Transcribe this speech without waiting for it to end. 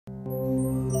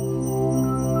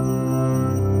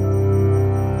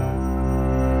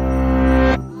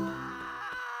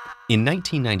In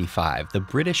 1995, the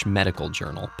British Medical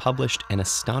Journal published an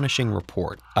astonishing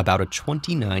report about a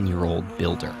 29-year-old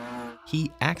builder. He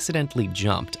accidentally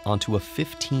jumped onto a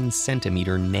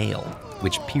 15-centimeter nail,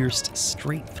 which pierced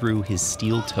straight through his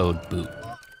steel-toed boot.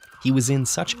 He was in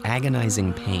such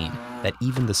agonizing pain that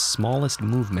even the smallest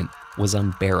movement was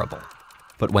unbearable.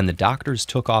 But when the doctors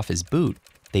took off his boot,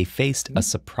 they faced a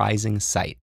surprising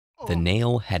sight. The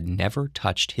nail had never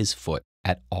touched his foot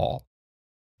at all.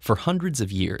 For hundreds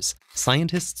of years,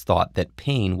 scientists thought that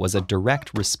pain was a direct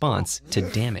response to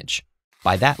damage.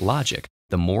 By that logic,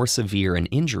 the more severe an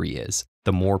injury is,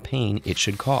 the more pain it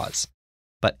should cause.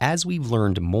 But as we've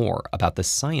learned more about the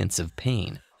science of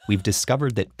pain, we've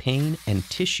discovered that pain and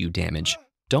tissue damage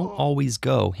don't always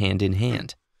go hand in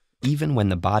hand, even when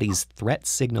the body's threat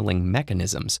signaling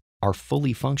mechanisms are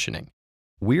fully functioning.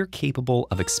 We're capable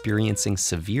of experiencing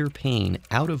severe pain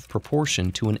out of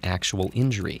proportion to an actual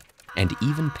injury, and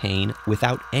even pain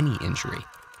without any injury,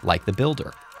 like the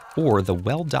builder, or the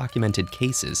well-documented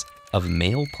cases of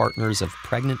male partners of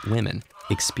pregnant women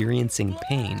experiencing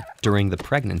pain during the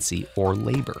pregnancy or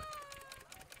labor.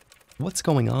 What's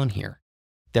going on here?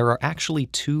 There are actually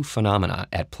two phenomena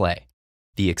at play: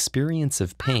 the experience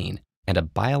of pain and a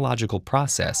biological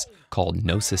process called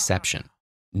nociception.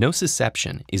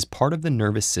 Nociception is part of the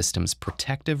nervous system's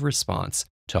protective response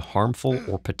to harmful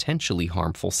or potentially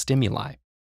harmful stimuli.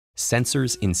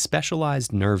 Sensors in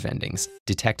specialized nerve endings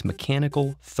detect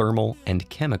mechanical, thermal, and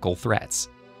chemical threats.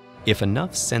 If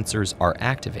enough sensors are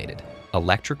activated,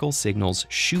 electrical signals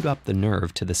shoot up the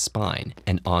nerve to the spine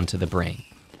and onto the brain.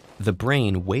 The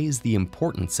brain weighs the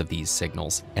importance of these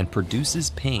signals and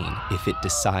produces pain if it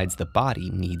decides the body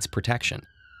needs protection.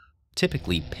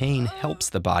 Typically, pain helps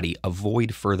the body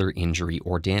avoid further injury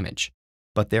or damage,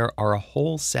 but there are a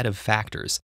whole set of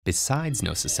factors besides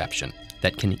nociception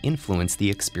that can influence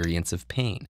the experience of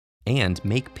pain and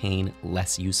make pain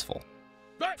less useful.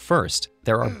 First,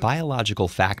 there are biological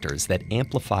factors that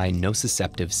amplify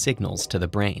nociceptive signals to the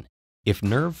brain. If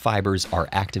nerve fibers are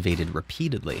activated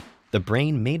repeatedly, the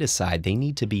brain may decide they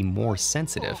need to be more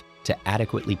sensitive to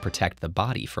adequately protect the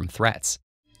body from threats.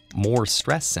 More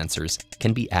stress sensors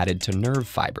can be added to nerve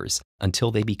fibers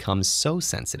until they become so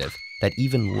sensitive that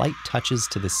even light touches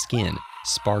to the skin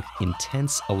spark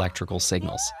intense electrical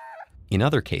signals. In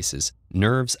other cases,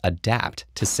 nerves adapt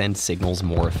to send signals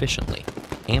more efficiently,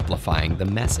 amplifying the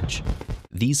message.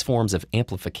 These forms of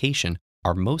amplification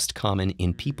are most common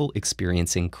in people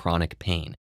experiencing chronic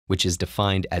pain, which is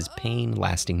defined as pain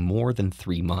lasting more than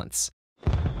 3 months.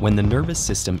 When the nervous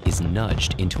system is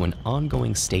nudged into an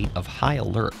ongoing state of high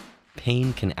alert,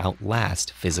 pain can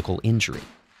outlast physical injury.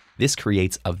 This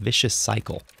creates a vicious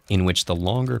cycle in which the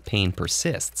longer pain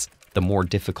persists, the more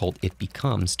difficult it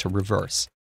becomes to reverse.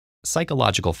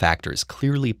 Psychological factors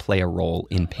clearly play a role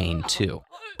in pain too,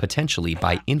 potentially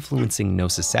by influencing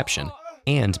nociception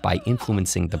and by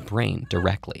influencing the brain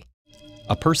directly.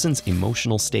 A person's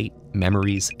emotional state,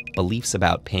 memories, beliefs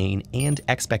about pain, and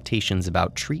expectations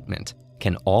about treatment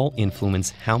can all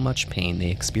influence how much pain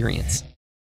they experience.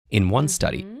 In one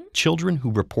study, children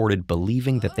who reported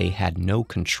believing that they had no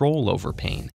control over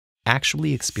pain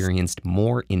actually experienced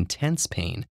more intense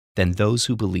pain than those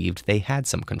who believed they had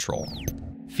some control.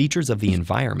 Features of the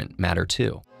environment matter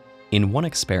too. In one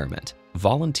experiment,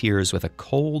 volunteers with a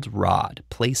cold rod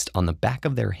placed on the back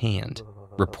of their hand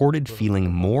reported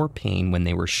feeling more pain when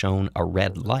they were shown a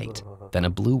red light than a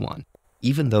blue one,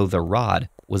 even though the rod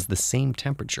was the same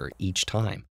temperature each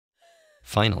time.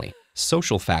 Finally,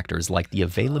 social factors like the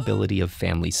availability of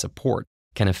family support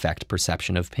can affect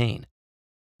perception of pain.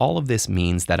 All of this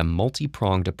means that a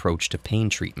multi-pronged approach to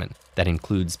pain treatment that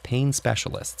includes pain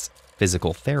specialists,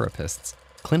 physical therapists,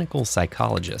 clinical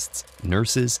psychologists,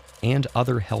 nurses, and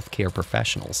other healthcare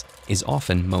professionals is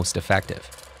often most effective.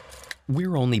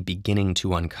 We're only beginning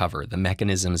to uncover the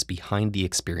mechanisms behind the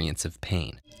experience of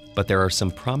pain, but there are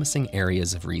some promising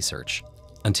areas of research.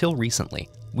 Until recently,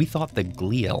 we thought the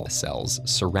glial cells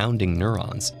surrounding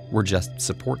neurons were just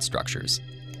support structures,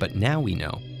 but now we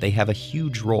know they have a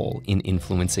huge role in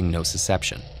influencing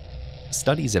nociception.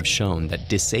 Studies have shown that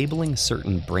disabling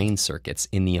certain brain circuits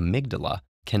in the amygdala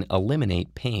can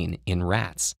eliminate pain in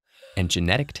rats, and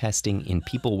genetic testing in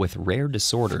people with rare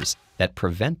disorders that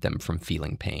prevent them from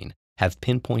feeling pain have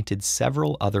pinpointed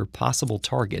several other possible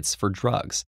targets for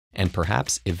drugs and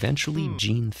perhaps eventually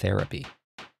gene therapy.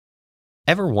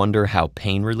 Ever wonder how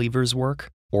pain relievers work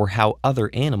or how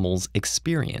other animals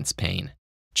experience pain?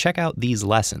 Check out these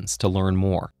lessons to learn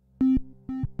more.